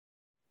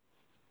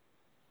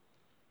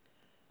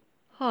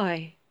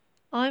Hi,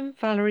 I'm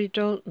Valerie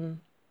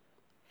Dalton,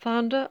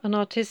 founder and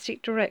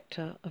artistic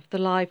director of the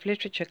Live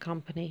Literature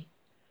Company.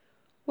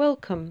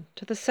 Welcome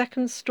to the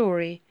second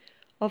story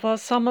of our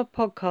summer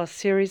podcast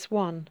series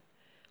 1,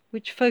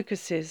 which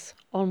focuses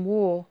on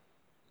war.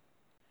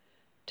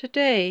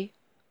 Today,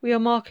 we are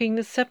marking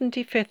the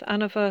 75th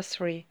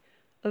anniversary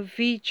of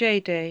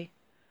VJ Day,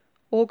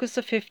 August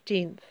the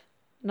 15th,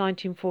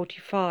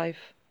 1945.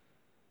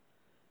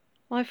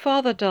 My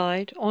father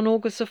died on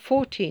August the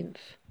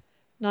 14th,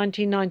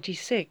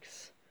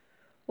 1996,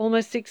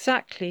 almost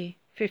exactly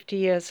 50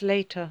 years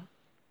later.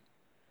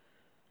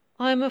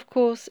 I am, of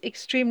course,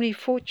 extremely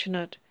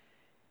fortunate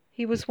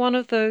he was one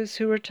of those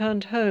who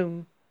returned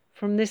home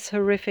from this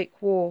horrific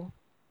war.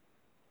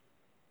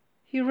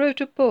 He wrote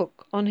a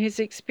book on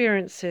his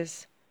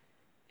experiences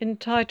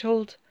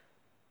entitled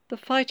The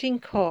Fighting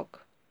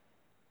Cock,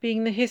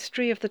 being the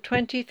history of the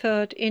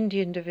 23rd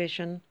Indian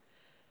Division,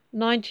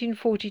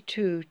 1942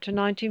 to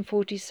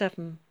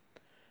 1947,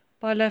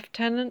 by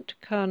Lieutenant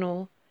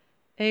Colonel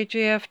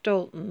A.J.F.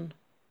 Dalton,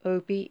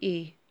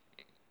 OBE.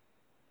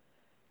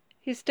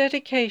 His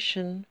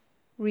dedication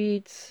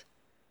reads,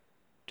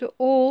 "To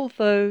all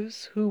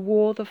those who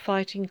wore the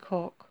fighting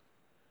cock,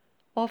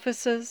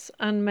 officers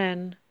and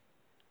men,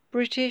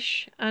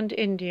 British and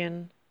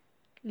Indian,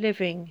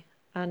 living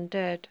and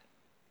dead."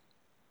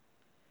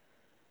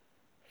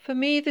 For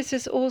me, this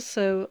is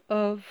also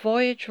a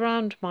voyage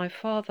round my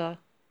father.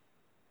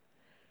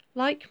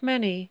 Like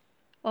many,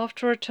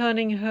 after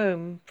returning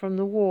home from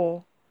the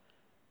war,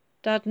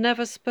 Dad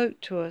never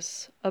spoke to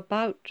us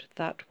about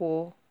that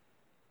war.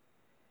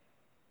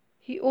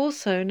 He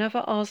also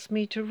never asked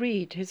me to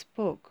read his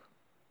book.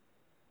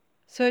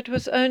 So it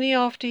was only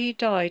after he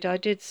died I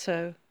did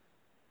so,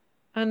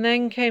 and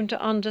then came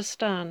to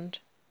understand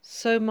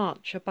so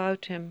much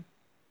about him.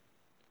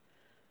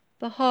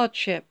 The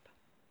hardship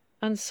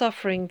and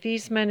suffering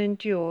these men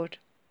endured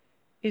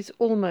is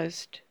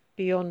almost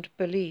beyond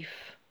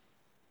belief.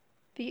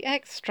 The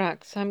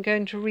extracts I'm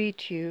going to read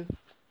to you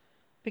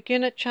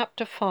begin at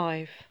Chapter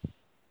 5,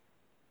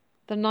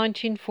 the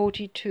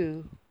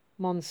 1942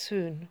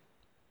 monsoon.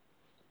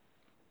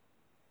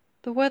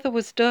 The weather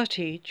was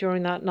dirty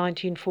during that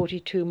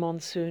 1942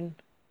 monsoon.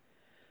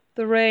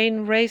 The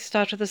rain raced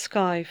out of the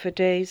sky for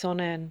days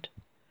on end.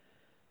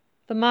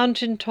 The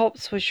mountain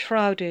tops were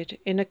shrouded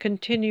in a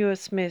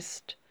continuous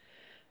mist,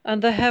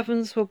 and the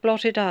heavens were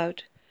blotted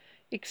out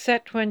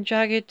except when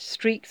jagged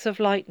streaks of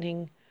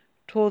lightning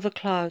tore the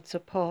clouds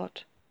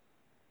apart.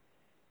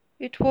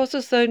 It was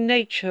as though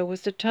nature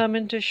was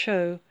determined to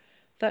show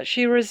that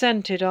she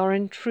resented our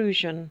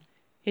intrusion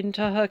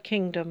into her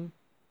kingdom.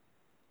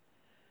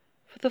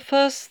 For the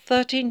first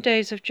 13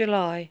 days of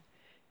July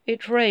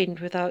it rained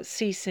without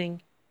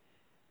ceasing,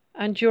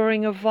 and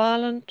during a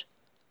violent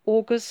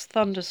August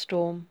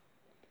thunderstorm,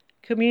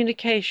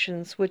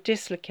 communications were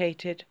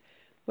dislocated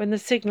when the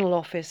signal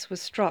office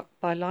was struck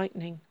by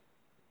lightning.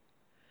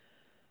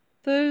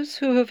 Those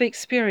who have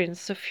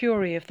experienced the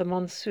fury of the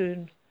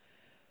monsoon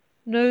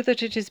know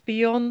that it is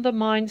beyond the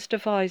mind's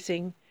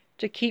devising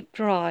to keep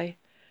dry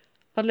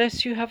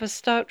unless you have a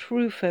stout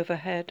roof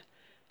overhead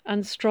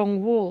and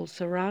strong walls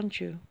around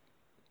you.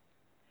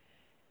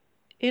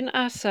 In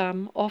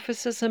Assam,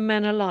 officers and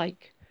men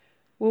alike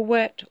were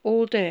wet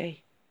all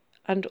day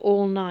and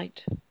all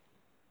night.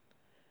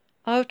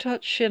 Out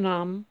at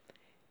Chinam,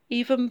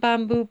 even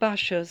bamboo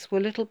bashas were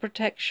little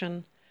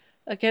protection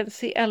against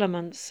the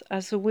elements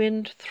as the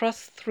wind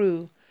thrust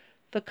through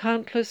the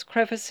countless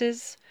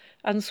crevices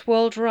and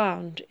swirled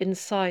round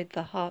inside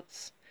the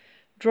huts,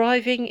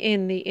 driving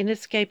in the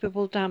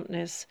inescapable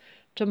dampness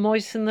to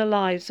moisten the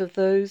lives of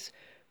those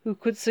who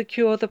could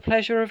secure the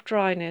pleasure of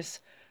dryness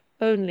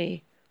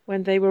only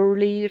when they were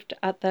relieved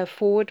at their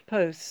forward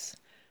posts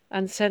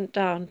and sent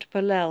down to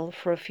Palel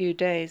for a few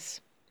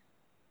days.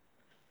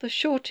 The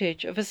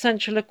shortage of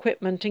essential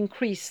equipment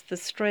increased the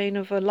strain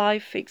of a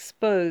life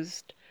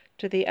exposed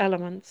to the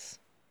elements.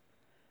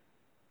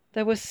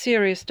 There were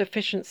serious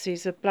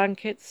deficiencies of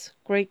blankets,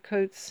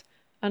 greatcoats,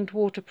 and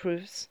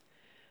waterproofs,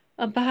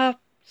 and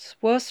perhaps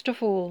worst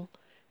of all,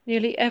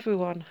 nearly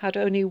everyone had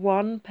only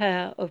one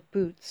pair of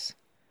boots.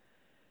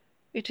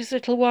 It is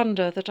little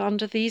wonder that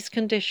under these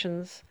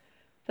conditions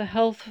the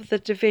health of the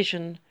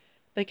division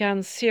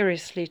began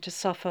seriously to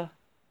suffer.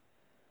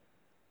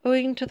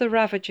 Owing to the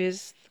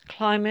ravages of the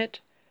climate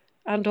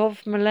and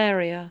of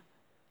malaria,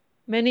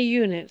 many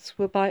units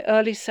were by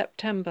early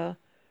September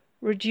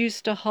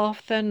reduced to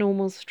half their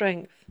normal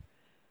strength,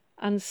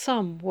 and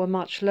some were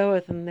much lower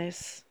than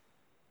this.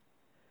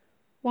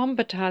 One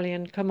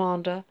battalion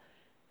commander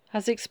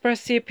has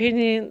expressed the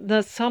opinion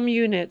that some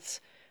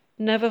units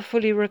never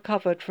fully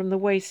recovered from the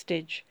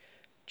wastage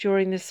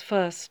during this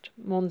first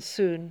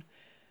monsoon,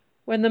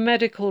 when the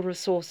medical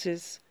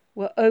resources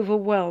were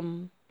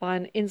overwhelmed by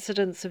an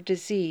incidence of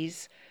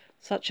disease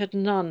such as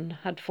none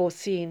had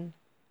foreseen.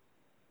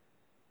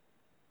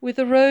 With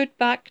the road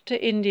back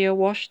to India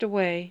washed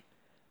away,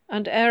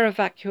 and air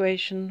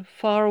evacuation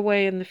far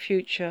away in the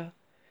future,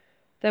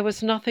 there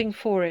was nothing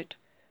for it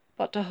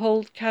but to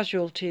hold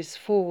casualties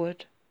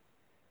forward.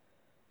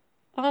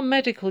 Our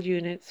medical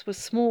units were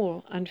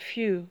small and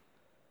few,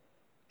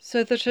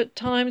 so that at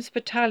times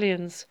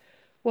battalions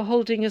were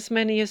holding as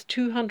many as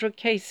 200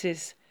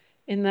 cases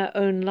in their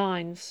own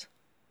lines.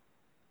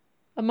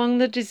 Among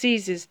the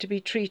diseases to be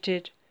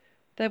treated,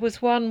 there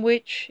was one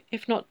which,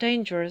 if not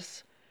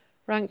dangerous,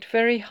 ranked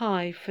very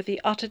high for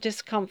the utter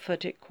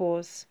discomfort it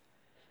caused.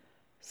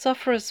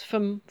 Sufferers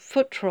from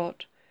foot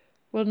rot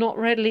will not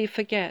readily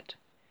forget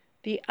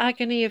the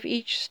agony of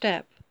each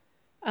step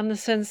and the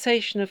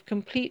sensation of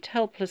complete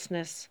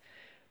helplessness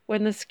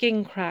when the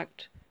skin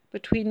cracked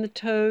between the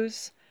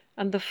toes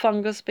and the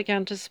fungus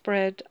began to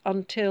spread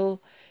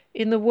until,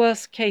 in the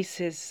worst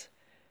cases,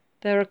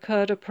 there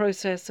occurred a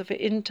process of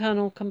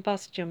internal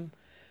combustion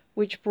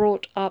which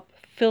brought up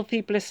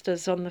filthy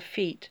blisters on the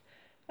feet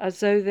as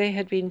though they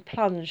had been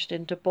plunged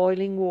into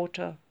boiling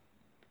water.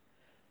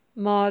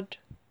 Mud,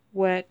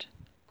 wet,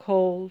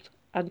 cold,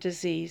 and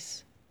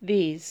disease,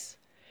 these,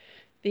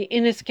 the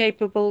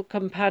inescapable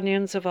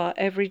companions of our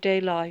everyday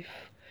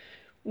life,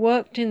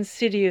 worked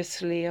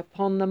insidiously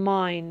upon the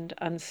mind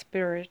and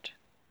spirit.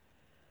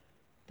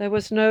 There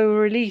was no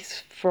release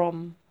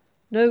from,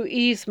 no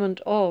easement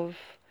of,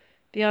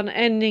 the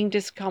unending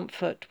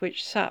discomfort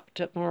which sapped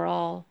at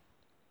morale.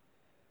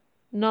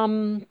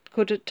 None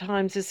could at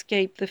times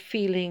escape the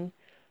feeling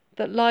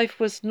that life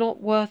was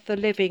not worth the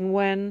living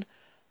when,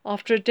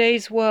 after a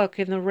day's work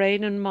in the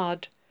rain and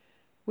mud,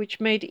 which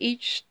made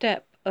each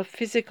step a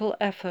physical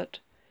effort,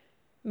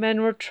 men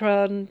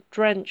returned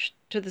drenched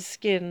to the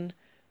skin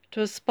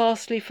to a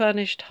sparsely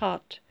furnished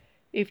hut,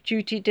 if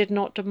duty did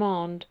not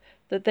demand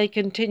that they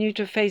continue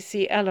to face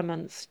the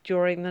elements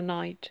during the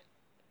night.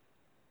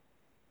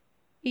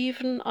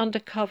 Even under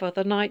cover,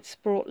 the nights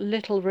brought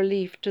little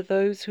relief to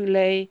those who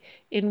lay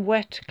in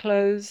wet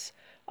clothes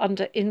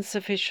under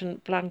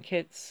insufficient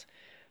blankets,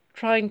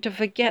 trying to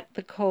forget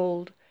the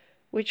cold,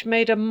 which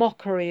made a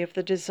mockery of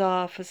the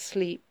desire for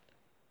sleep.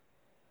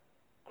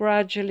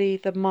 Gradually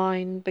the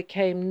mind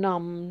became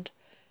numbed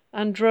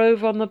and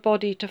drove on the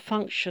body to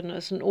function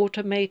as an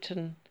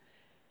automaton,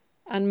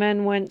 and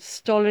men went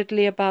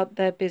stolidly about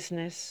their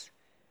business,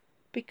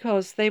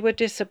 because they were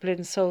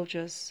disciplined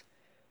soldiers,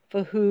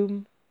 for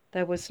whom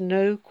there was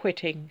no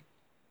quitting.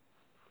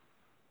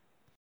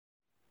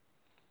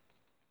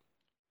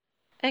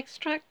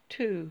 Extract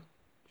 2.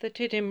 The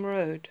Tiddim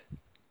Road.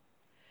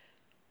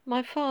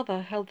 My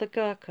father held the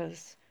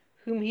Gurkhas,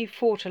 whom he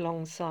fought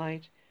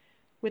alongside,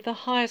 with the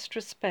highest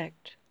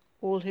respect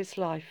all his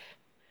life.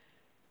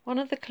 One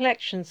of the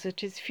collections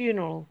at his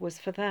funeral was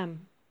for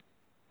them.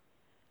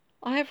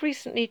 I have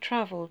recently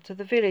travelled to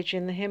the village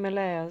in the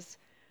Himalayas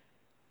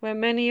where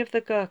many of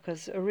the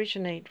Gurkhas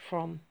originate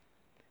from,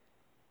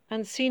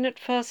 and seen at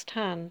first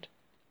hand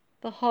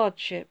the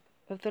hardship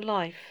of the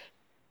life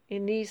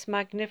in these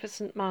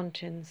magnificent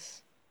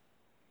mountains.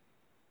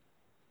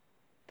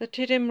 The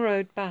Tiddim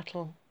Road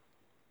Battle.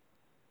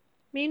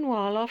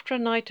 Meanwhile, after a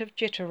night of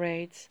jitter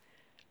raids,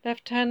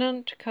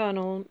 Lieutenant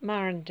Colonel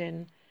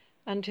Marandin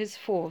and his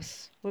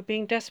force were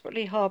being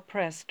desperately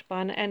hard-pressed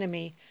by an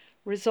enemy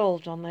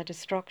resolved on their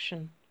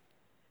destruction.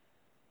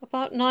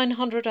 About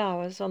 900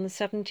 hours on the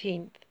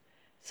 17th,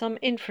 some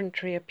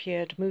infantry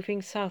appeared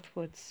moving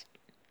southwards.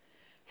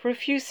 For a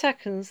few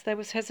seconds there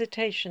was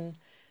hesitation,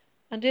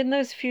 and in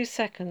those few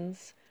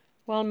seconds,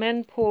 while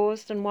men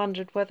paused and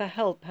wondered whether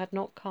help had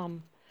not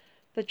come,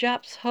 the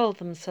Japs hurled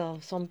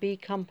themselves on B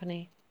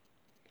Company.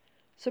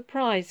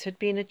 Surprise had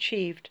been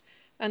achieved,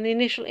 and the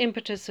initial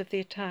impetus of the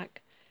attack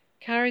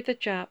carried the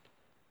Jap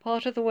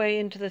part of the way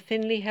into the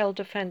thinly held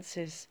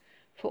defences,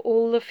 for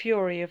all the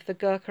fury of the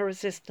Gurkha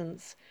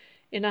resistance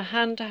in a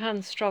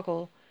hand-to-hand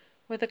struggle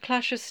where the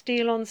clash of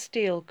steel on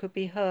steel could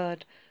be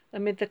heard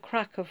amid the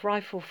crack of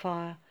rifle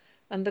fire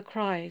and the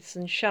cries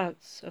and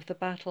shouts of the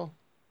battle.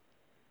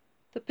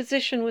 The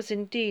position was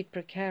indeed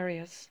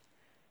precarious.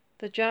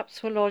 The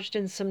Japs were lodged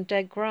in some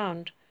dead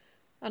ground,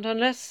 and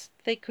unless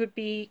they could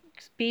be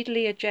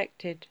speedily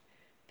ejected,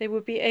 they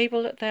would be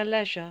able at their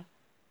leisure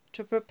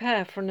to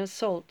prepare for an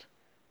assault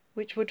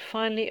which would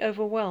finally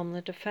overwhelm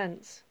the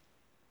defence.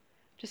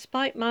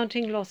 Despite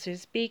mounting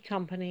losses, B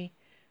Company,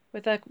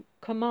 with their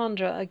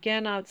commander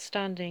again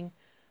outstanding,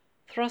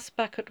 thrust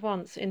back at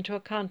once into a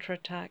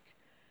counter-attack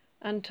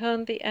and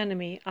turned the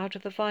enemy out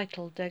of the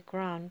vital dead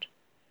ground.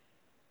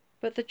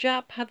 But the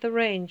Jap had the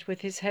range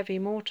with his heavy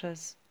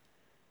mortars.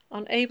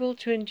 Unable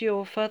to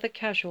endure further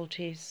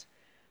casualties,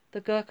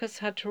 the Gurkhas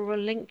had to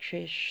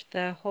relinquish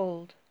their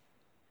hold.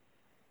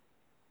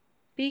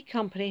 B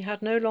Company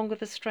had no longer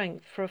the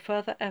strength for a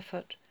further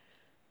effort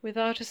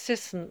without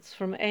assistance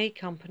from A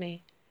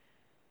Company,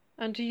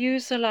 and to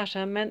use the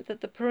latter meant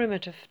that the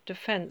perimeter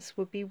defence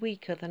would be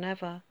weaker than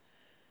ever.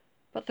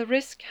 But the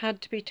risk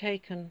had to be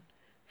taken,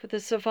 for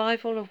the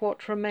survival of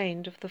what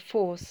remained of the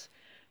force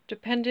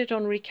depended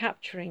on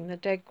recapturing the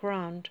dead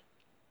ground.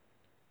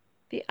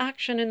 The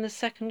action in the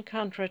second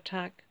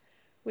counter-attack,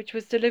 which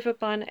was delivered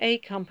by an A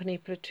Company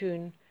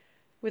platoon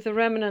with the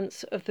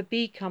remnants of the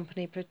B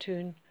Company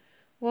platoon,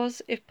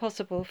 was, if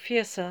possible,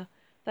 fiercer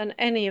than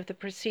any of the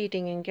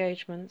preceding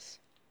engagements.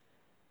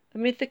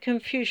 Amid the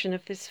confusion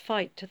of this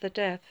fight to the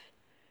death,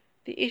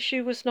 The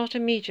issue was not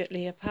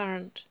immediately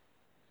apparent.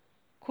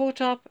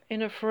 Caught up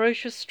in a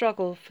ferocious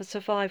struggle for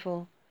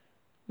survival,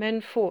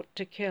 men fought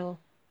to kill.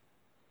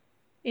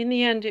 In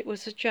the end it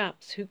was the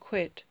Japs who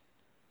quit,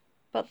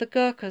 but the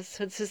Gurkhas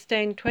had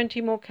sustained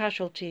 20 more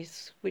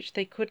casualties which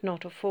they could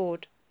not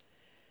afford.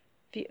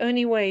 The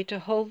only way to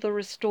hold the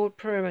restored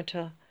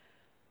perimeter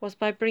was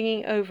by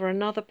bringing over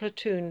another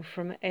platoon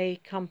from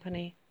A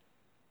Company.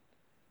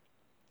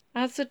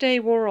 As the day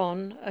wore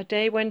on, a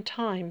day when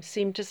time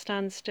seemed to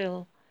stand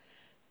still,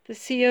 the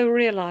CO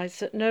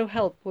realized that no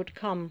help would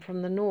come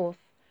from the north,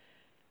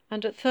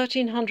 and at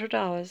 1300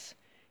 hours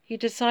he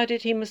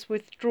decided he must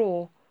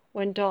withdraw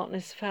when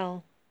darkness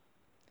fell.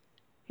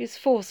 His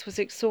force was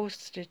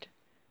exhausted,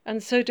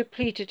 and so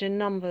depleted in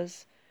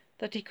numbers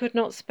that he could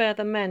not spare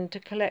the men to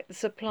collect the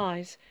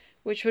supplies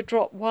which were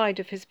dropped wide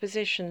of his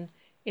position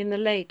in the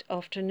late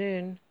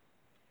afternoon.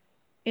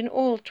 In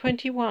all,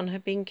 21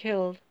 had been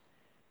killed,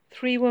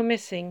 3 were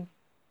missing,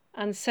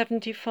 and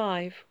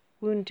 75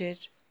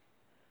 wounded.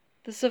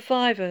 The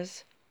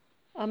survivors,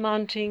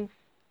 amounting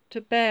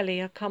to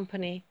barely a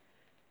company,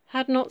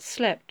 had not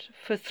slept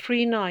for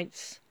 3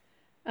 nights,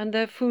 and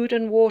their food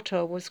and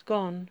water was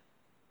gone.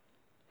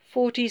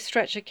 40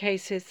 stretcher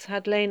cases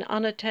had lain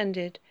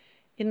unattended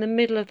in the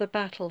middle of the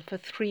battle for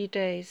 3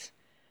 days,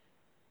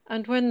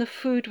 and when the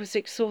food was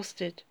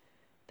exhausted,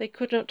 they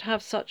could not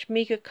have such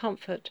meagre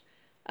comfort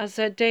as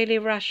their daily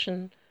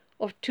ration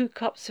of 2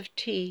 cups of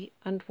tea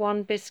and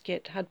 1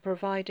 biscuit had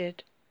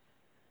provided.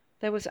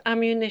 There was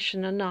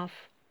ammunition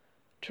enough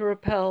to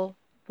repel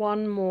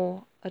 1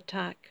 more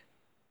attack.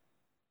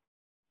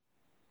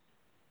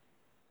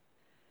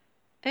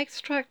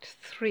 Extract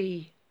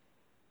 3,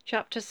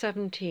 Chapter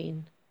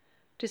 17,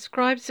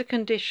 describes the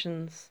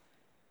conditions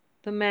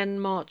the men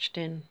marched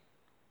in.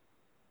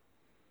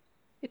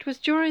 It was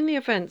during the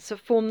events that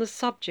form the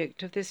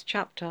subject of this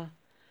chapter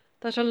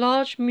that a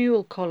large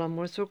mule column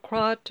was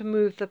required to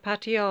move the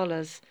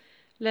Patialas,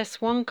 less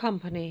 1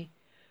 company,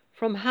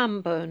 from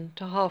Hambone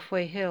to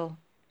Halfway Hill.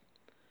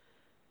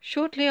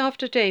 Shortly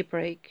after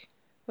daybreak,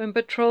 when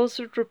patrols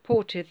had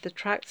reported the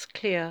tracks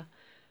clear,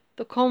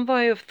 the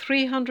convoy of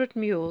 300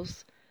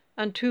 mules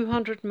and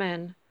 200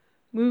 men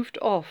moved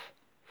off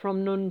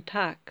from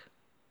Nuntak.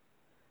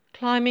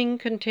 Climbing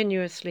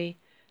continuously,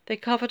 they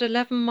covered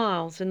 11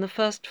 miles in the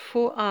first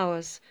 4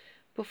 hours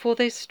before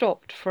they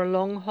stopped for a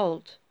long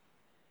halt.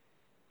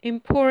 In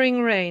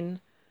pouring rain,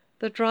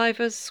 the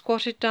drivers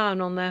squatted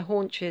down on their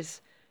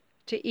haunches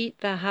to eat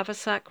their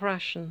haversack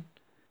ration,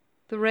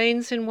 the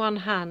reins in one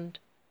hand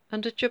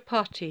and a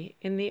chapati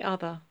in the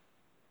other.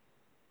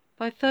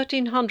 By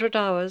 1300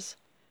 hours,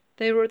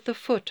 they were at the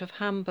foot of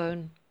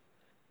Hambone,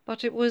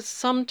 but it was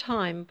some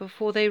time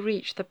before they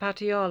reached the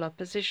Patiala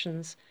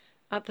positions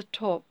at the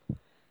top,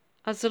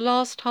 as the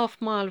last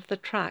half-mile of the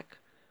track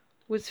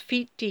was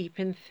feet deep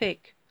in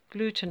thick,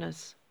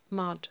 glutinous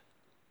mud.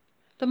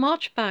 The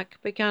march back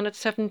began at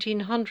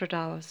 1700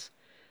 hours,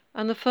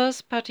 and the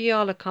first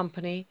Patiala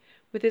company,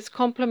 with its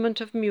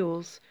complement of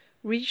mules,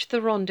 reached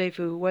the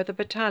rendezvous where the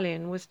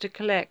battalion was to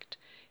collect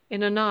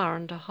in an hour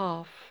and a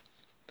half.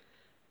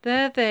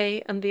 There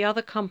they and the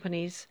other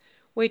companies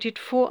waited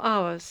 4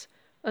 hours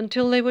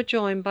until they were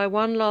joined by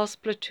one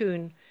last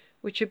platoon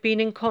which had been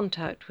in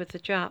contact with the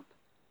Jap.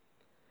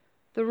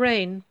 The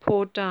rain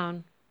poured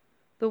down.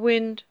 The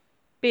wind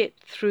bit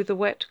through the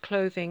wet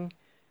clothing.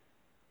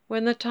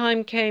 When the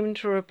time came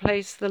to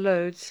replace the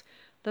loads,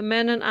 the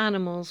men and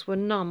animals were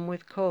numb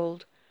with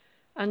cold,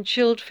 and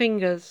chilled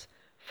fingers,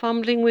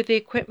 fumbling with the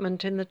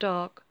equipment in the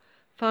dark,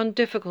 found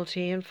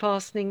difficulty in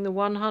fastening the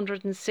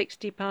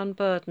 160-pound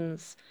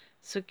burdens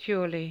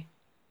securely.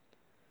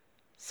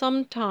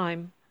 Some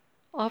time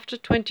after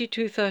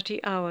 22:30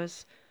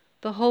 hours,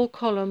 the whole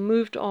column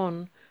moved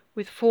on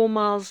with 4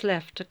 miles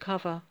left to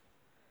cover.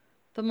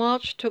 The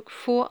march took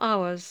 4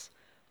 hours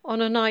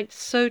on a night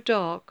so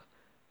dark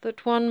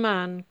that one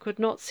man could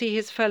not see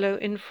his fellow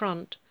in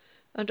front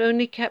and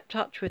only kept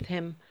touch with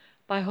him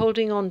by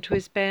holding on to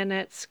his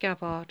bayonet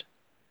scabbard.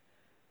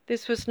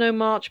 This was no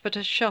march but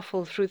a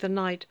shuffle through the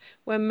night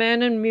where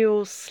men and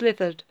mules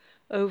slithered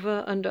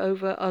over and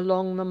over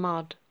along the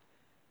mud.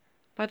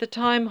 By the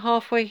time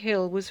Halfway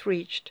Hill was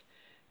reached,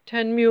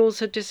 10 mules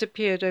had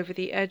disappeared over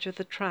the edge of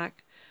the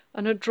track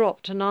and had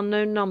dropped an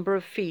unknown number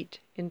of feet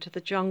into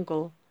the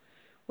jungle,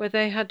 where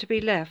they had to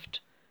be left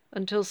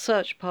until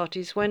search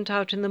parties went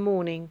out in the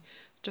morning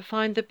to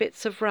find the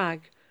bits of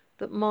rag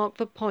that marked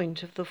the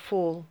point of the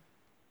fall.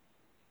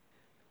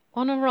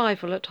 On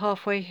arrival at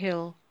Halfway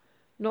Hill,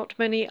 not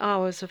many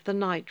hours of the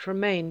night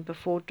remained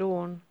before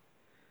dawn.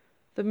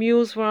 The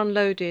mules were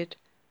unloaded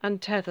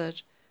and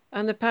tethered,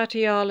 and the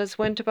Patialas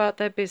went about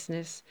their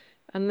business,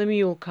 and the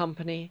mule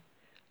company,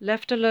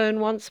 left alone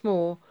once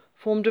more,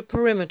 formed a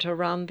perimeter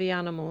round the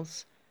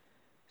animals.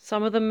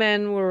 Some of the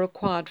men were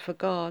required for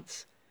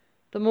guards.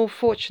 The more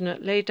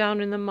fortunate lay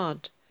down in the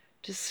mud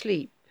to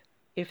sleep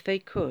if they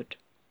could.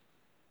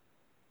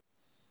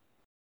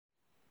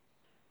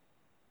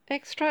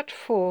 Extract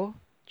 4,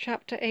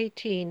 Chapter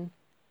 18,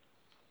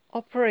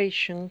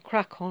 Operation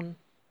Krakon.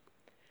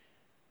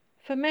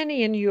 For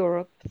many in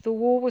Europe, the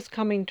war was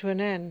coming to an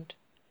end.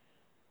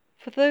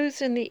 For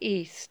those in the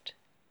East,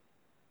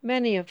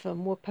 many of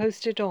them were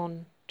posted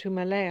on to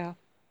Malaya.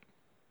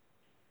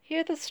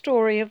 Here the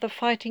story of the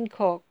fighting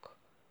cock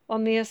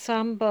on the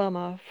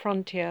Assam-Burma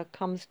frontier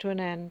comes to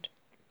an end.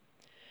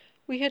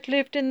 We had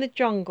lived in the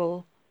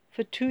jungle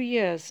for 2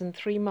 years and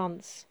 3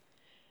 months,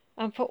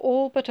 and for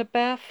all but a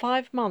bare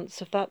 5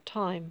 months of that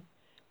time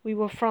we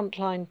were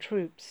frontline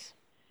troops.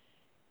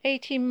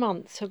 18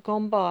 months had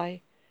gone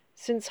by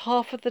since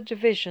half of the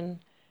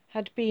division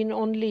had been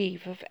on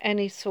leave of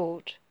any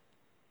sort.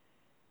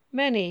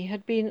 Many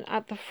had been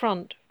at the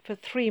front for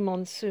 3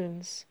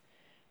 monsoons,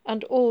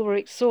 and all were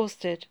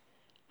exhausted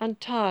and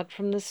tired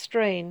from the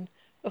strain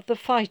of the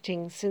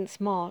fighting since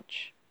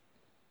March.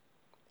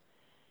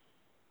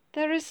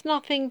 There is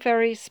nothing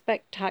very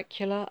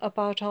spectacular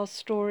about our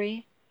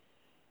story.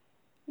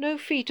 No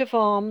feat of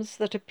arms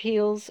that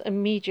appeals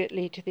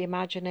immediately to the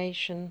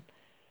imagination,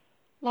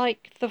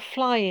 like the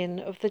fly-in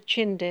of the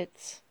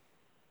Chindits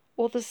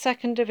or the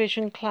Second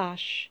Division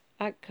clash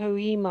at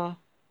Kohima,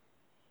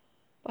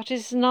 but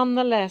is none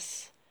the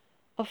less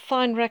a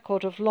fine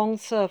record of long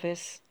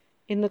service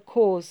in the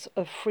cause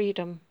of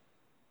freedom.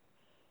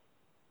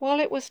 While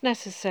it was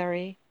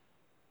necessary,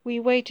 we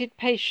waited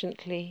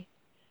patiently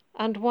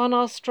and won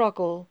our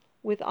struggle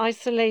with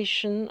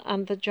isolation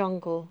and the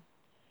jungle,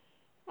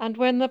 and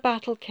when the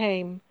battle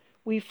came,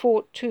 we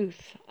fought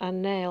tooth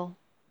and nail.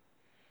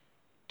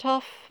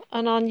 Tough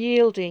and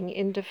unyielding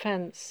in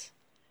defence,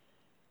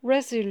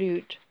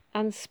 resolute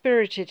and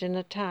spirited in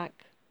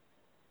attack,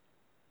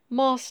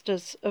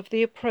 masters of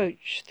the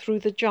approach through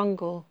the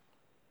jungle,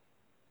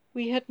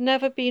 we had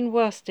never been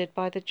worsted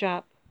by the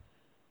Jap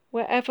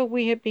wherever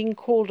we had been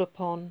called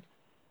upon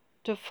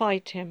to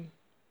fight him.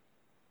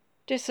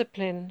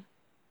 Discipline,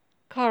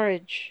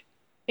 courage,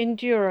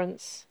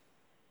 endurance,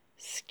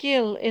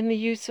 skill in the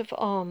use of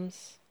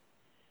arms,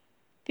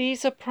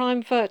 these are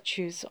prime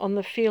virtues on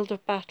the field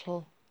of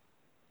battle,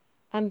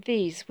 and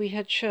these we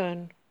had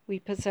shown we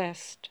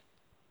possessed.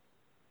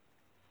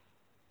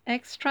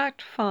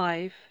 Extract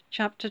 5,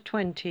 Chapter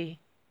 20.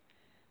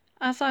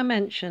 As I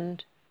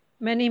mentioned,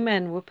 many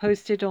men were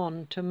posted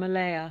on to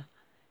Malaya,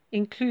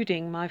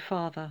 including my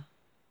father.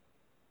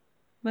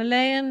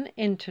 Malayan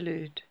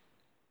Interlude.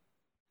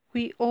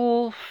 We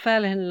all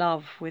fell in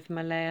love with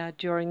Malaya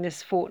during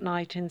this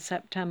fortnight in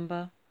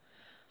September.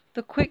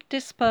 The quick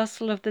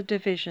dispersal of the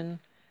division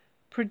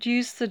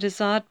produced the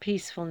desired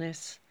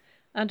peacefulness,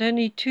 and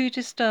only 2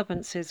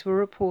 disturbances were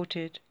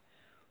reported,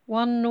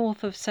 one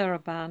north of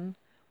Seraban,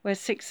 where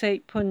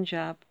 6/8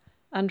 Punjab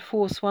and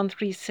Force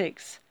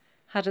 136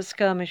 had a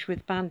skirmish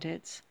with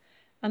bandits,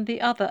 and the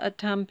other at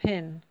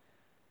Tampin,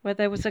 where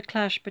there was a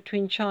clash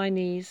between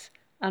Chinese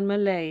and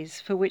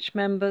Malays for which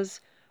members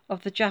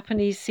of the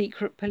Japanese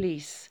secret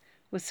police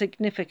were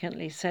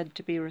significantly said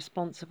to be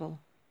responsible.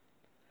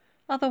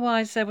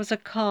 Otherwise there was a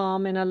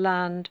calm in a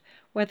land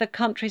where the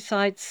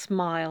countryside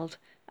smiled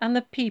and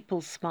the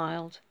people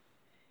smiled.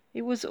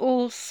 It was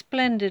all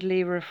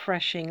splendidly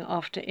refreshing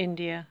after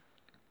India.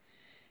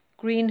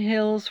 Green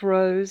hills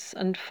rose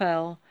and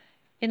fell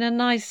in a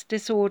nice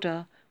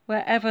disorder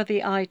wherever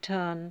the eye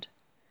turned.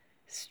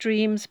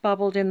 Streams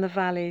bubbled in the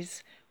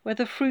valleys where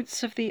the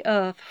fruits of the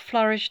earth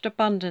flourished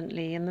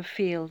abundantly in the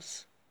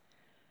fields.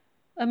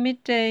 At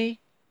midday,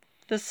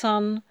 the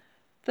sun,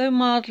 though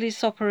mildly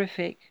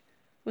soporific,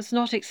 was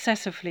not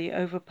excessively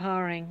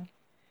overpowering.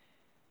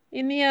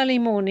 In the early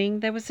morning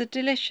there was a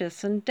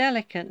delicious and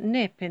delicate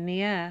nip in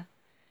the air.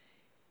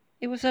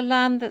 It was a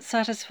land that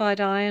satisfied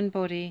eye and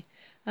body,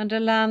 and a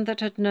land that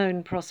had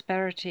known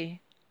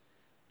prosperity.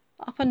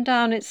 Up and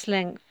down its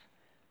length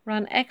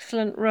ran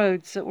excellent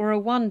roads that were a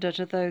wonder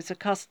to those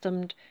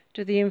accustomed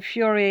to the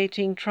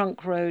infuriating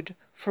trunk road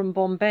from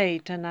Bombay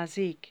to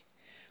Nasik,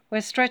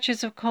 where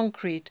stretches of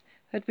concrete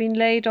had been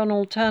laid on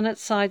alternate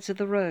sides of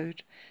the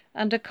road,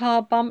 and a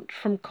car bumped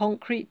from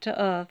concrete to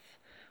earth,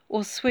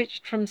 or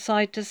switched from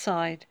side to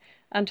side,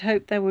 and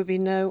hoped there would be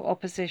no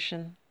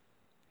opposition.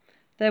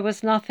 There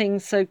was nothing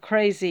so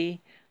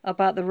crazy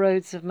about the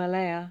roads of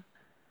Malaya,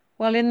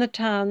 while in the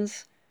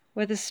towns,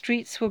 where the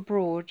streets were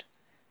broad,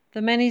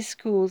 the many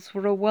schools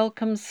were a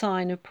welcome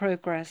sign of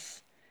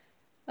progress,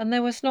 and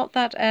there was not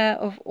that air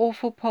of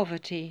awful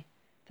poverty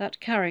that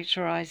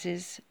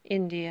characterizes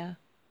India.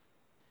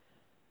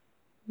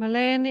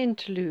 Malayan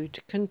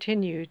Interlude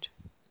continued.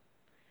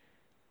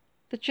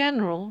 The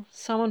General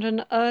summoned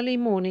an early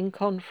morning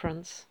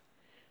conference,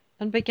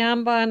 and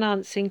began by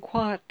announcing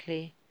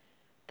quietly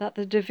that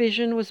the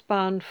division was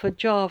bound for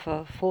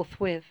Java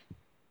forthwith.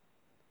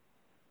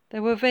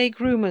 There were vague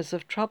rumours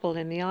of trouble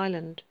in the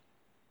island,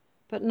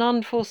 but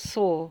none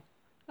foresaw,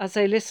 as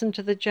they listened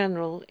to the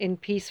General in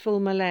peaceful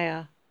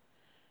Malaya,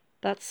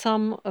 that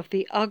some of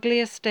the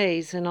ugliest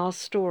days in our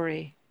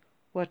story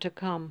were to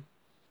come.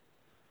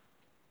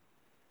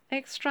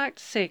 Extract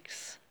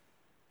 6.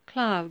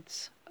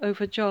 Clouds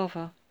over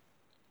Java.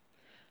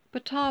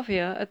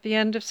 Batavia at the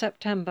end of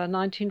September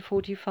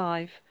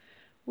 1945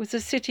 was a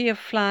city of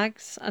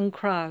flags and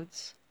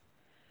crowds,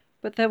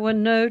 but there were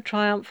no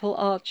triumphal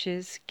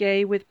arches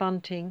gay with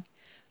bunting,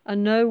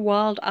 and no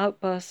wild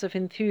outbursts of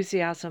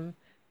enthusiasm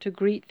to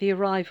greet the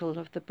arrival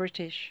of the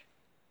British.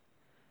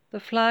 The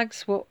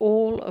flags were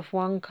all of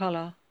one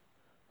colour,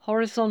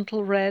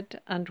 horizontal red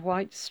and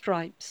white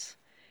stripes,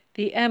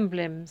 the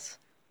emblems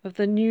of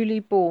the newly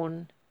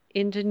born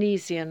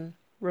Indonesian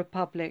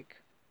Republic.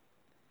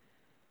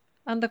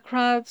 And the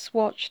crowds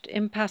watched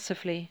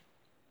impassively,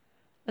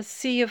 a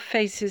sea of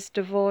faces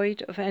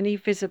devoid of any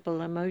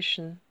visible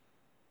emotion.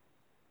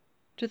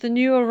 To the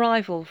new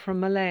arrival from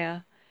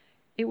Malaya,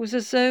 it was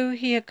as though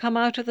he had come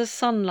out of the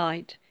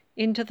sunlight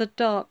into the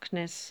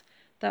darkness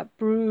that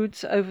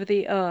broods over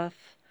the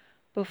earth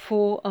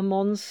before a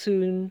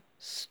monsoon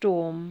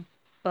storm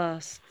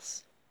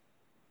bursts.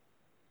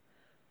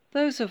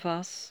 Those of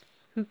us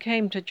who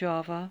came to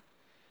Java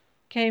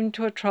came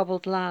to a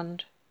troubled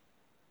land,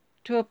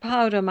 to a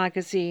powder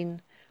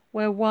magazine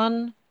where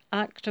one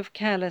act of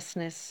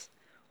carelessness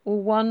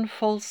or one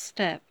false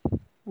step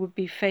would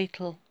be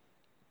fatal.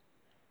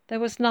 There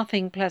was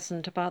nothing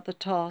pleasant about the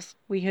task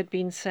we had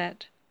been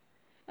set,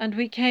 and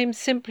we came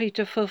simply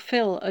to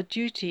fulfill a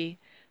duty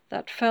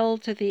that fell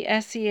to the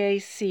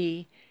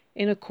SEAC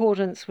in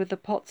accordance with the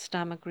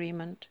Potsdam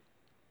Agreement.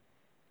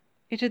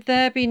 It had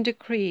there been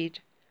decreed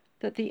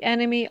that the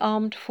enemy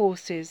armed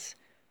forces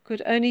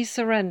could only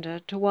surrender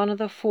to one of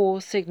the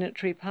 4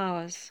 signatory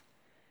powers.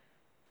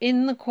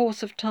 In the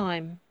course of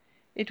time,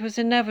 it was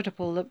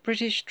inevitable that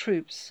British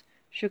troops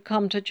should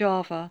come to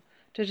Java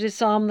to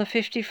disarm the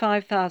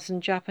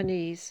 55,000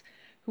 Japanese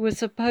who were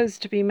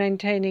supposed to be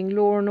maintaining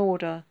law and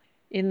order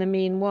in the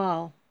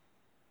meanwhile.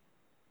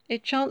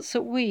 It chanced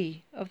that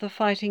we, of the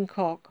Fighting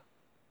Cock,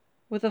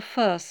 were the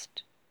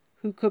first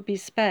who could be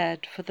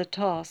spared for the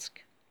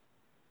task.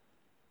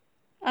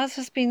 As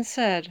has been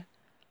said,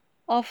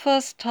 our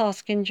first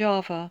task in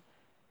Java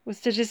was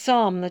to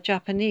disarm the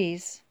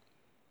Japanese,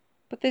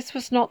 but this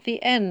was not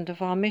the end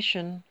of our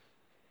mission.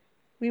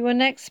 We were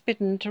next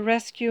bidden to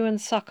rescue and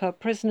succour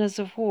prisoners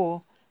of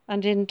war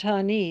and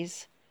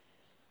internees,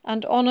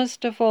 and on us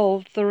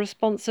devolved the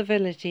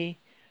responsibility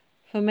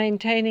for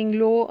maintaining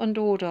law and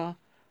order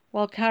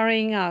while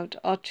carrying out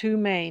our 2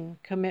 main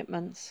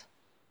commitments.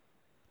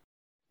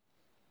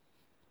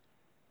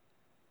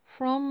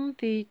 From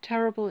the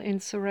terrible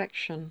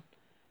insurrection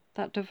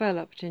that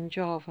developed in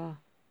Java,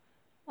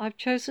 I've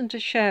chosen to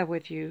share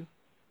with you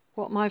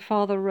what my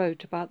father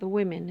wrote about the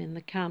women in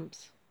the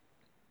camps.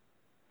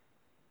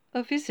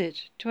 A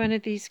visit to any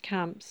of these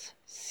camps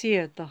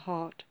seared the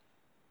heart.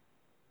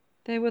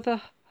 They were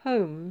the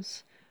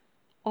homes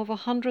of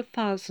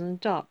 100,000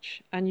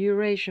 Dutch and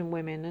Eurasian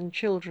women and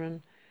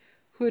children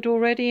who had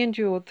already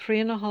endured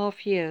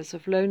 3.5 years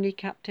of lonely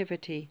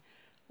captivity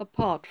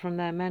apart from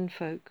their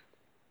menfolk.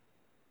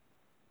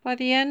 By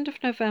the end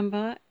of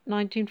November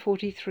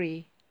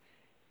 1943,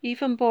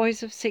 even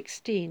boys of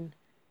 16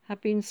 had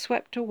been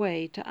swept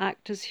away to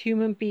act as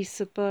human beasts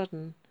of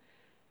burden,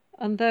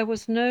 and there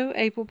was no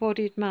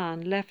able-bodied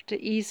man left to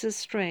ease the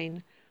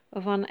strain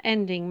of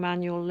unending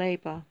manual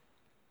labour.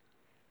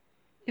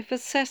 If a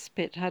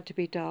cesspit had to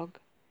be dug,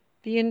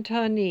 the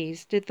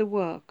internees did the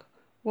work,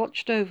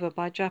 watched over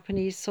by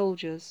Japanese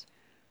soldiers,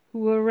 who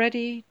were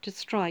ready to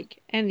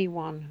strike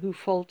anyone who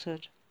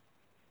faltered.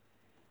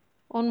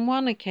 On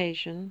one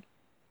occasion,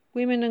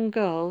 women and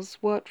girls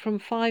worked from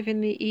 5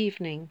 in the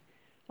evening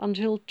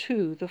until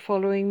 2 the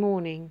following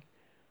morning,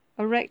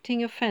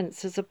 erecting a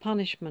fence as a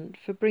punishment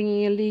for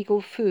bringing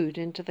illegal food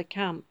into the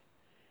camp,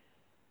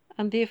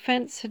 and the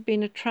offence had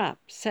been a trap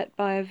set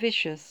by a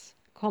vicious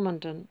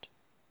commandant.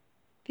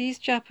 These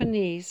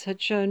Japanese had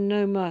shown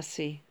no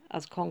mercy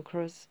as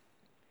conquerors.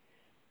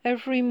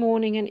 Every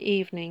morning and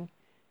evening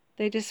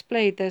they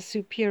displayed their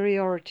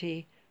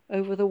superiority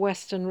over the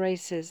Western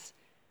races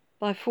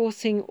by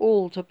forcing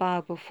all to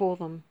bow before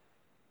them.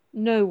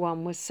 No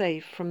one was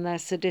safe from their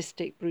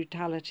sadistic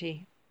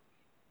brutality.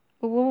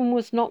 A woman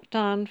was knocked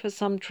down for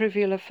some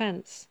trivial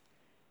offence,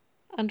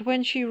 and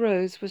when she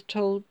rose was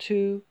told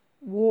to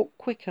walk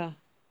quicker.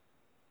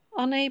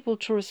 Unable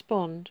to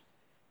respond,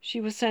 she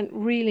was sent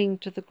reeling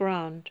to the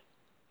ground,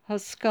 her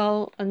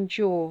skull and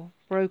jaw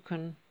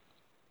broken.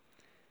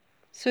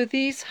 So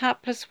these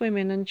hapless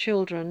women and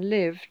children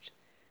lived,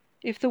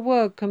 if the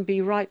word can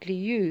be rightly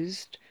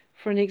used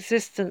for an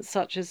existence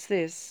such as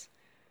this,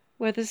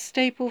 where the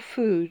staple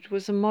food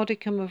was a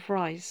modicum of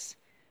rice,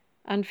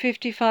 and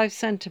 55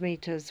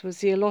 centimetres was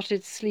the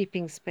allotted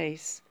sleeping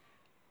space,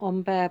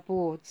 on bare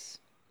boards.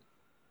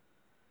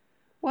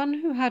 One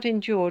who had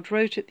endured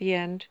wrote at the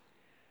end,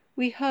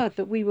 "We heard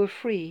that we were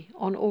free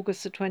on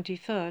August the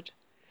 23rd,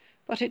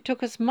 but it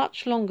took us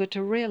much longer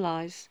to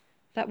realise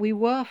that we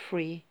were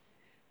free,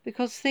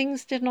 because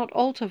things did not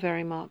alter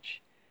very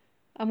much,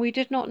 and we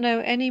did not know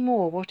any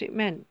more what it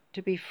meant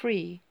to be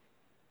free,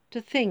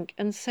 to think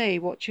and say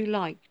what you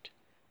liked,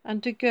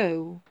 and to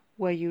go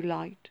where you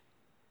liked.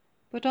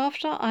 But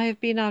after I have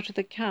been out of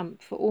the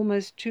camp for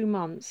almost 2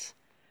 months,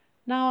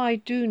 now I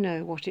do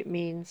know what it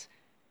means,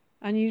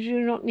 and you do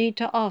not need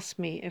to ask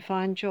me if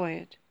I enjoy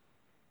it.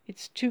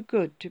 It's too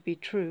good to be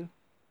true."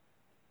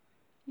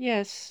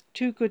 Yes,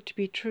 too good to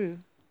be true.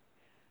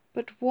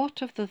 But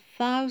what of the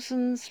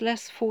thousands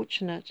less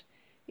fortunate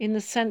in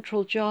the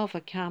central Java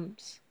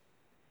camps?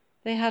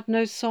 They had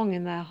no song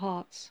in their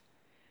hearts.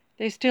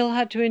 They still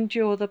had to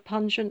endure the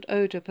pungent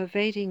odour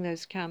pervading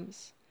those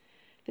camps.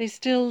 They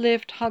still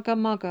lived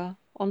hugger-mugger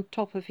on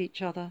top of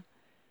each other.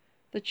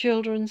 The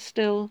children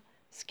still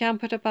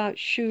scampered about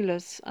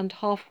shoeless and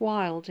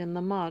half-wild in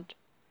the mud.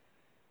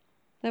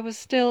 There was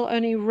still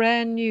only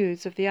rare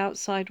news of the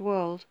outside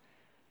world,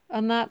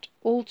 and that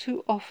all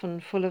too often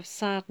full of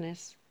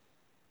sadness.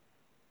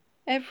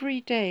 Every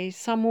day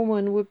some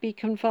woman would be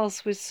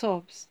convulsed with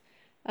sobs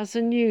as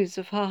the news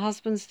of her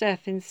husband's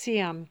death in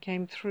Siam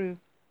came through.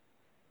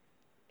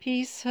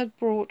 Peace had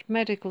brought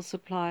medical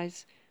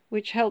supplies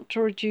which helped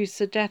to reduce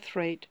the death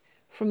rate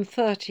from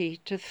 30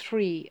 to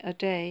 3 a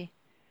day,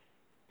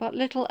 but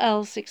little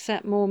else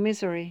except more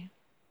misery.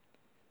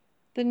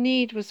 The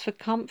need was for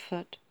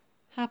comfort,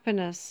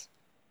 happiness,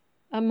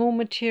 and more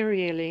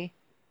materially,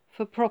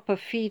 for proper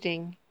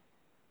feeding,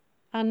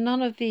 and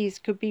none of these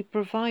could be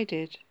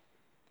provided.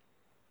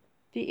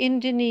 The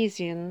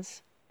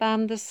Indonesians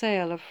banned the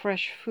sale of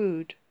fresh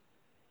food.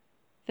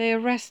 They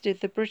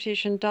arrested the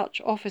British and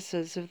Dutch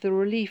officers of the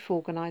relief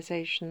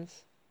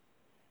organizations.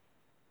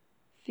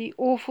 The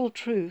awful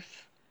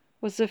truth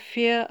was the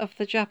fear of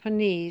the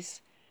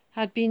Japanese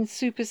had been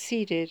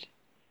superseded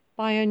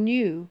by a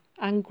new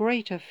and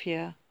greater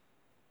fear,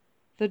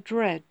 the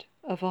dread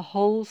of a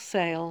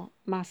wholesale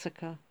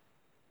massacre.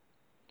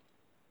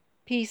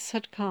 Peace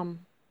had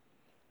come,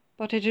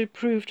 but it had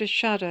proved a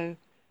shadow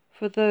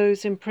for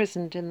those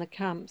imprisoned in the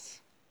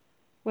camps,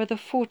 where the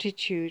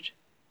fortitude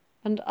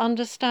and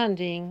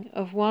understanding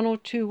of one or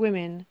two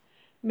women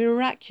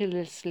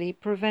miraculously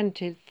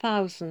prevented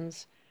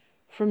thousands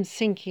from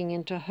sinking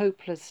into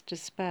hopeless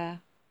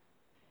despair.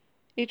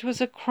 It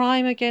was a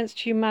crime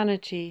against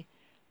humanity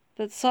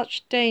that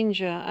such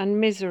danger and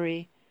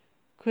misery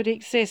could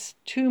exist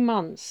 2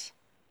 months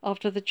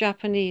after the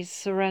Japanese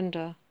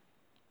surrender.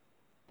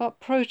 But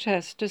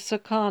protests to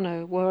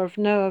Sukarno were of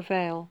no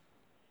avail.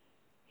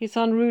 His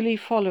unruly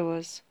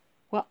followers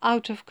were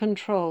out of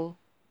control,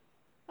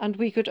 and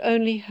we could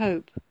only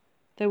hope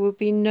there would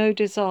be no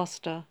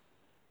disaster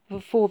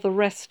before the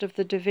rest of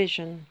the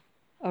division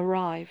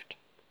arrived.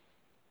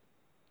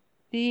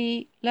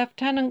 The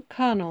lieutenant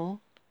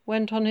colonel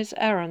went on his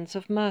errands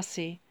of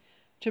mercy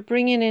to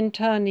bring in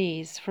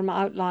internees from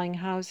outlying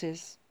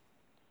houses.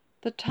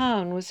 The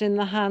town was in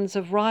the hands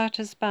of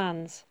riotous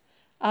bands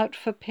out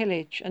for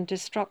pillage and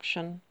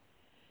destruction,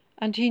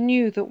 and he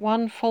knew that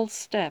one false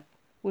step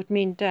would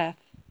mean death.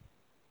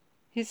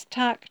 His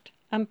tact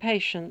and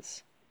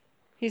patience,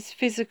 his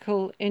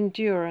physical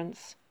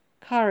endurance,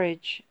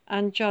 courage,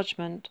 and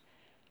judgment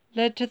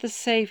led to the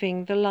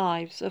saving the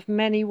lives of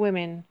many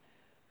women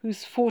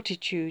whose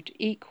fortitude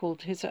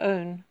equalled his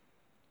own.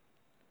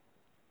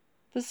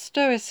 The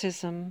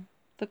stoicism,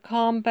 the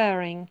calm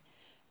bearing,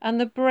 and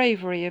the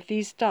bravery of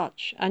these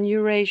Dutch and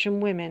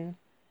Eurasian women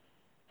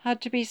had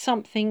to be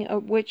something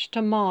at which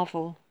to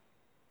marvel.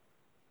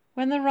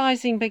 When the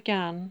rising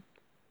began,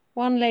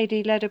 one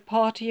lady led a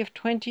party of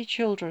 20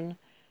 children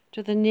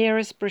to the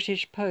nearest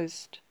British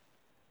post.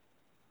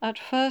 At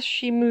first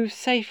she moved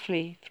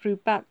safely through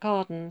back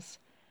gardens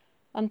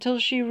until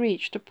she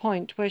reached a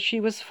point where she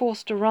was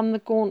forced to run the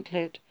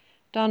gauntlet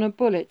down a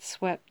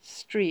bullet-swept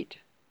street.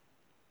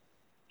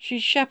 She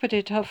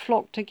shepherded her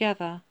flock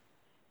together,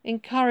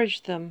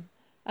 encouraged them,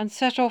 and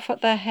set off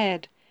at their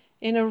head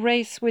in a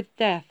race with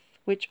death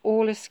which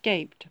all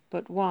escaped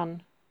but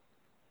one.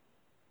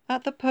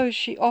 At the post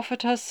she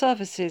offered her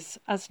services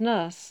as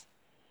nurse,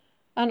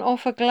 an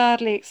offer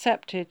gladly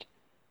accepted,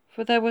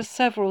 for there were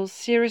several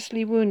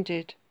seriously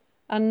wounded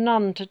and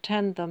none to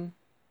tend them.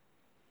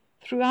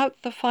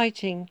 Throughout the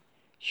fighting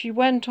she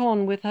went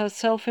on with her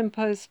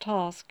self-imposed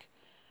task,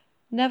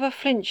 never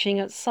flinching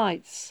at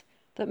sights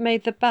that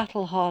made the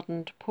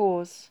battle-hardened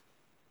pause.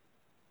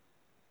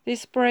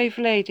 This brave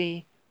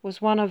lady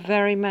was one of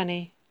very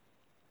many,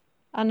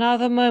 and now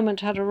the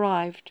moment had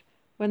arrived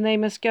when they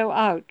must go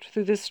out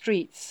through the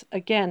streets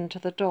again to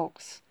the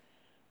docks,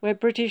 where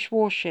British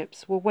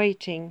warships were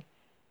waiting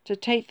to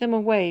take them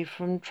away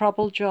from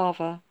troubled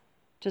Java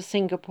to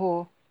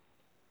Singapore.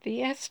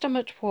 The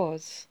estimate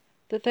was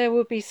that there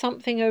would be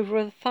something over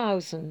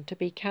 1,000 to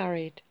be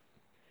carried.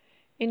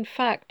 In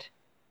fact,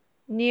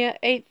 near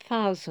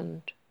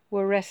 8,000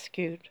 were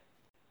rescued.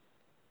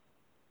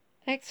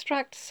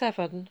 Extract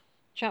 7,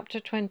 Chapter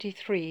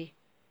 23,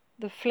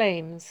 The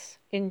Flames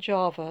in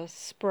Java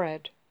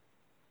Spread.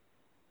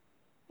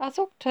 As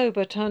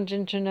October turned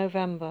into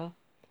November,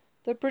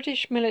 the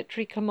British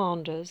military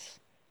commanders,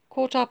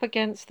 caught up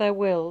against their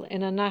will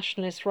in a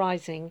nationalist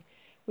rising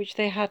which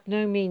they had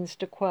no means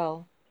to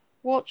quell,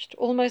 watched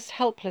almost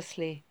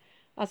helplessly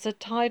as a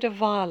tide of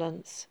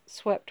violence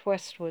swept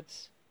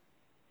westwards.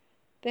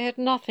 They had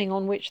nothing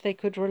on which they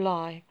could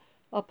rely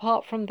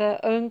apart from their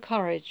own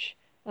courage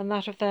and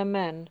that of their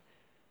men,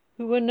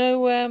 who were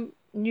nowhere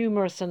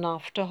numerous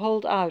enough to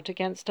hold out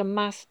against a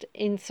massed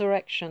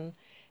insurrection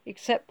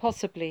except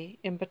possibly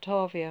in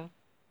Batavia.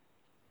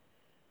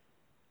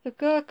 The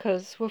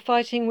Gurkhas were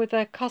fighting with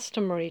their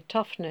customary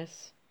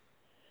toughness.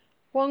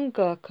 One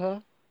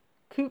Gurkha,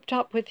 cooped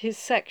up with his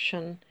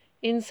section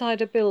inside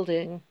a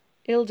building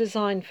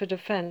ill-designed for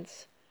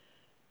defence,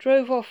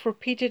 drove off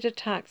repeated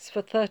attacks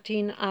for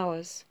 13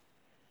 hours.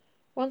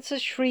 Once a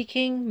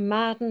shrieking,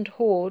 maddened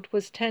horde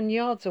was 10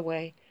 yards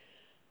away,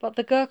 but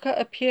the Gurkha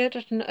appeared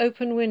at an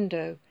open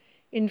window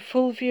in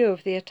full view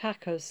of the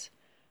attackers,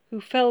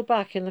 who fell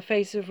back in the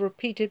face of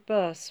repeated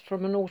bursts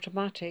from an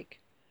automatic.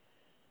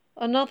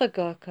 Another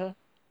Gurkha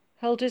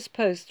held his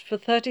post for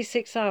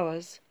 36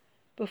 hours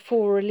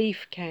before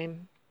relief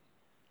came.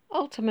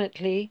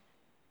 Ultimately,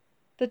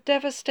 the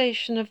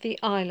devastation of the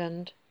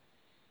island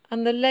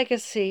and the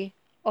legacy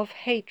of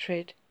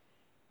hatred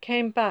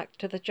came back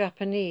to the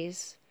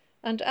Japanese,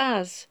 and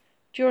as,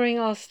 during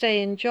our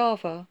stay in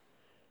Java,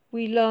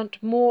 we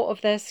learnt more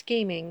of their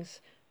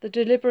schemings, the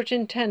deliberate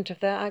intent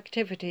of their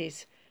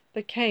activities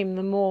became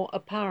the more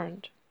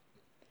apparent.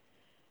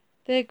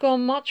 They had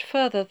gone much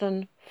further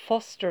than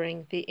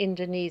fostering the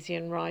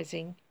Indonesian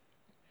rising.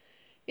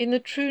 In the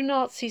true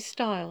Nazi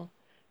style,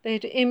 they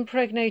had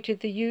impregnated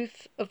the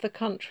youth of the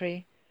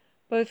country,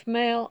 both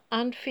male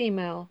and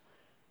female,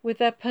 with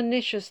their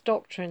pernicious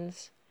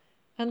doctrines,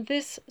 and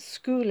this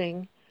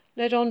schooling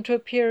led on to a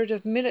period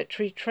of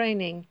military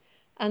training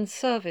and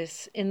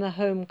service in the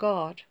Home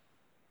Guard.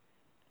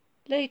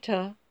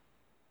 Later,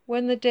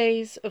 when the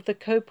days of the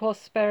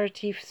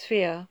co-prosperity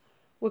sphere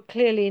were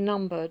clearly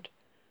numbered,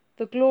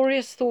 the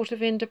glorious thought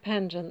of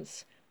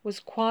independence was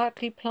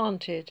quietly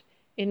planted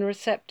in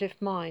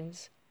receptive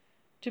minds,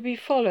 to be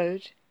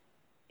followed,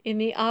 in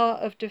the hour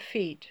of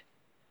defeat,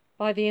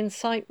 by the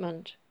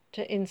incitement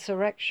to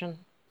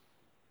insurrection.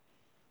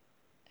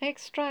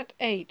 Extract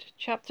 8,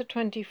 Chapter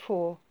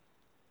 24.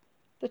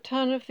 The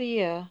Turn of the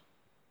Year,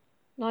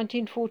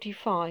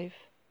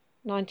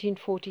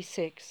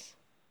 1945-1946.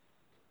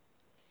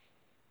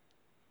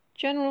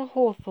 General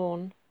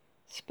Hawthorne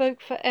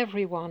spoke for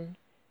everyone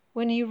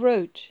when he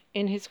wrote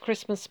in his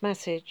Christmas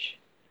message,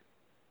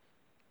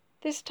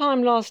 "This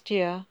time last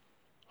year,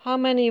 how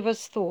many of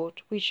us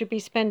thought we should be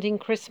spending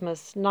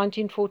Christmas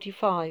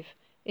 1945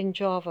 in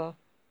Java?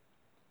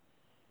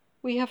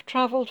 We have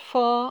travelled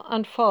far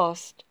and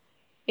fast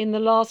in the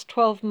last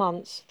 12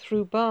 months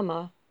through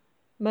Burma,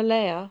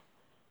 Malaya,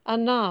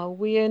 and now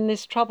we are in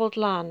this troubled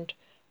land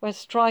where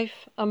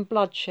strife and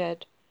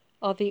bloodshed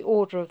are the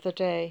order of the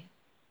day.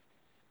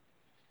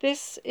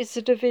 This is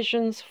the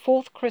division's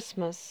 4th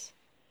Christmas,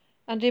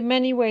 and in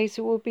many ways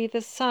it will be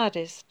the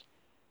saddest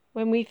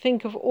when we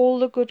think of all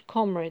the good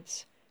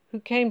comrades who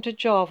came to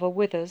Java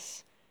with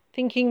us,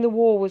 thinking the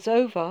war was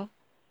over,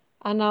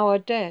 and now are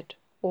dead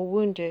or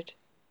wounded.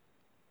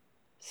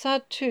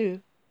 Sad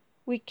too,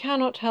 we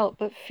cannot help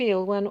but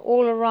feel when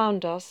all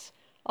around us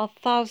are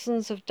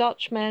thousands of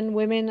Dutch men,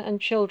 women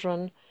and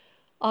children,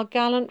 our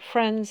gallant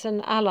friends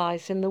and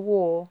allies in the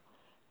war,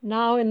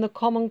 now in the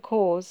common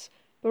cause,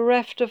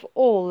 bereft of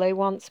all they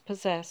once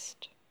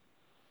possessed."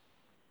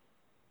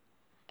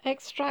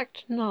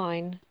 Extract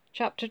 9,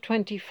 Chapter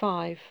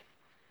 25.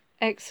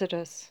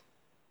 Exodus.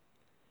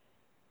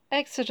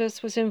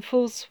 Exodus was in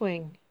full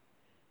swing,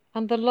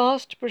 and the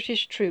last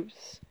British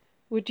troops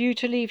were due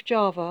to leave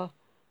Java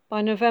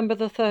by November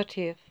the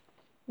 30th,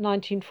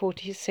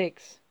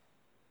 1946.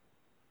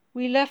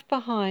 We left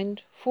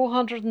behind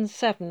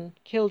 407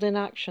 killed in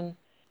action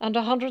and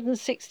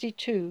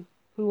 162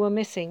 who were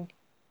missing.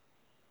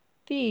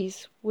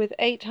 These, with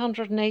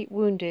 808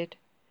 wounded,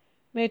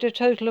 made a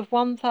total of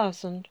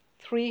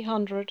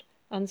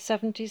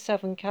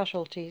 1,377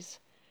 casualties,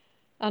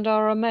 and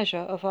are a measure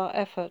of our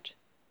effort.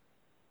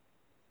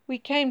 We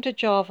came to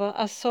Java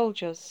as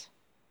soldiers.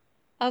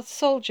 As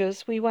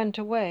soldiers we went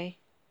away,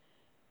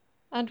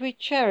 and we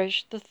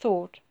cherished the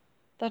thought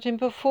that in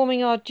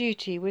performing our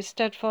duty with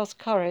steadfast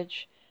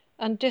courage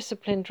and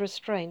disciplined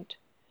restraint,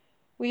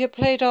 we had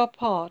played our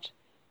part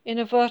in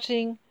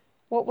averting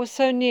what was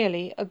so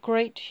nearly a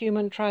great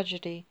human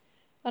tragedy,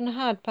 and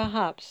had,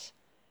 perhaps,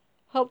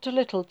 helped a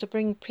little to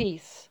bring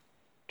peace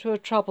to a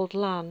troubled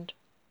land.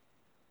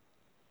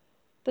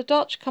 The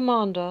Dutch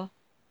commander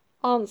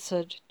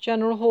answered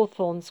General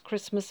Hawthorne's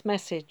Christmas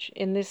message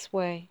in this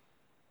way: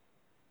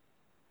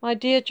 "My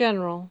dear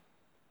General,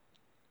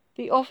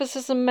 the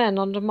officers and men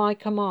under my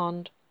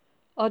command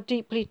are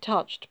deeply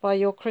touched by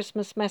your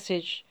Christmas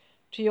message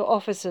to your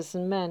officers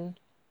and men.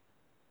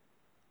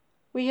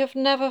 We have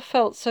never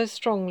felt so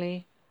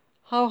strongly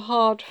how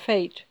hard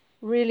fate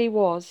really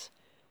was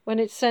when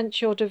it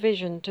sent your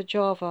division to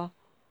Java,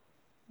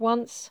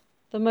 once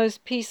the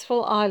most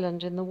peaceful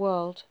island in the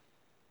world.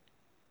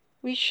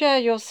 We share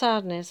your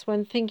sadness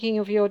when thinking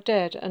of your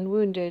dead and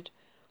wounded,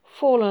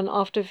 fallen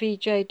after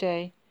VJ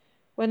Day,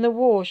 when the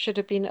war should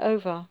have been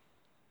over.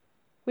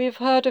 We have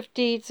heard of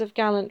deeds of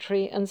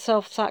gallantry and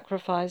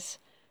self-sacrifice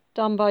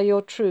done by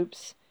your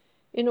troops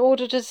in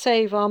order to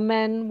save our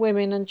men,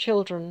 women and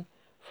children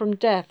from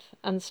death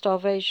and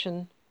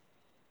starvation.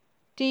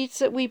 Deeds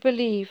that we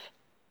believe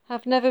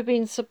have never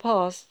been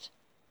surpassed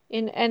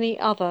in any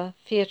other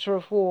theatre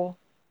of war.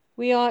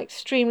 We are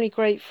extremely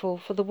grateful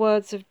for the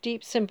words of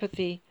deep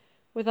sympathy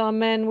with our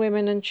men,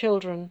 women and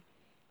children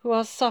who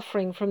are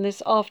suffering from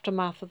this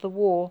aftermath of the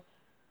war,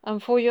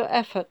 and for your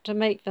effort to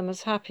make them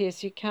as happy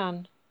as you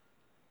can.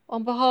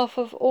 On behalf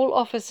of all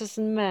officers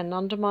and men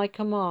under my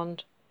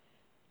command,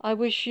 I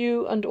wish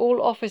you and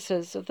all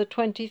officers of the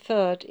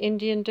 23rd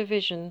Indian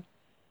Division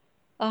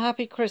a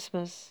happy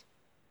Christmas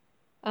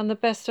and the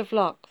best of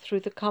luck through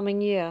the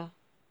coming year.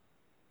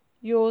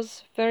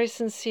 Yours very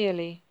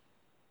sincerely,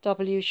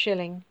 W.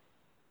 Schilling.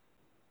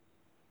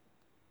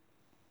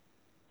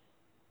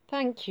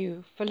 Thank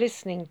you for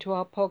listening to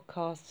our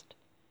podcast.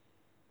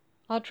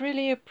 I'd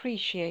really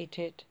appreciate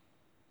it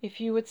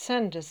if you would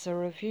send us a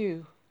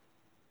review.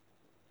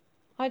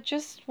 I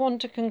just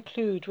want to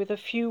conclude with a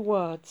few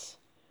words.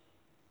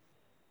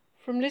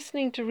 From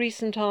listening to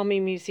recent Army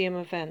Museum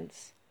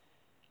events,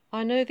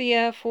 I know the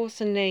Air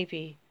Force and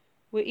Navy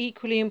were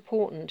equally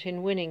important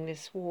in winning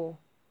this war.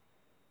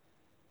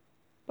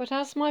 But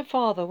as my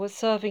father was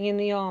serving in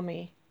the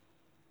Army,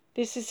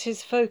 this is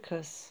his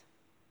focus.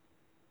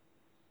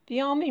 The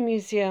Army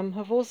Museum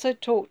have also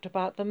talked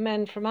about the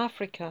men from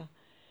Africa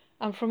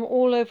and from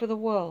all over the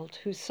world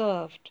who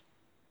served.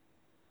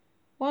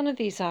 One of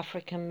these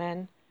African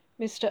men,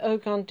 Mr.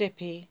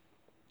 Ogundipi,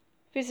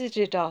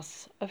 visited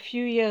us a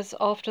few years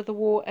after the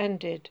war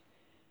ended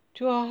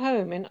to our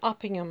home in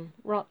Uppingham,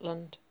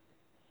 Rutland.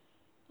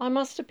 I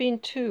must have been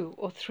 2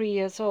 or 3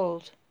 years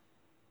old.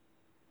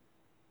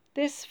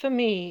 This, for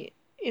me,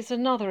 is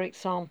another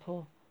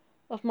example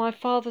of my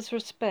father's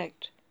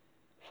respect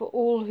for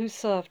all who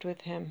served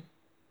with him.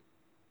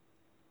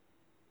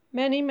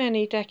 Many,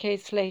 many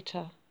decades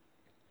later,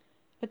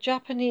 a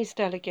Japanese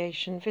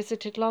delegation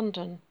visited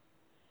London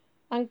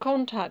and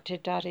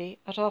contacted Daddy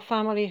at our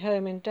family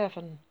home in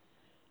Devon,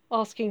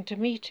 asking to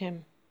meet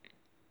him.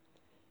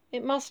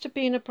 It must have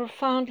been a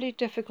profoundly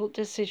difficult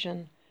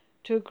decision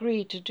to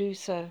agree to do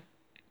so.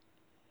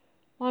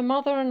 My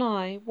mother and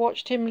I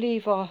watched him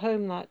leave our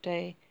home that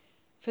day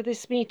for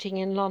this meeting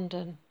in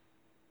London,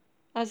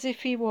 as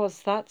if he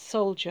was that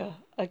soldier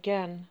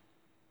again.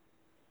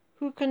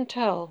 Who can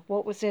tell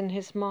what was in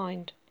his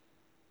mind?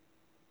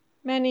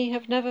 Many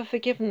have never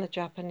forgiven the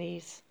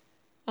Japanese,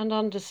 and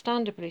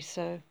understandably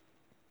so.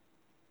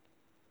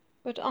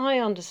 But I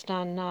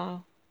understand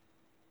now.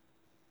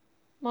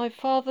 My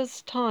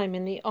father's time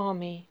in the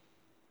army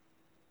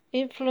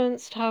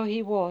influenced how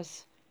he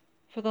was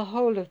for the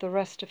whole of the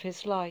rest of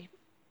his life.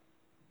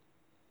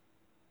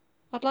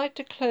 I'd like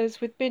to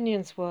close with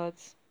Binion's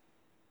words,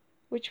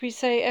 which we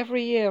say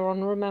every year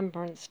on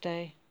Remembrance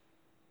Day.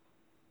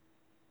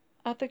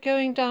 At the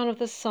going down of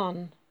the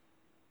sun,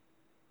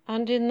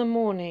 and in the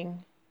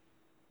morning,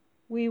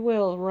 we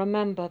will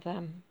remember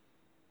them.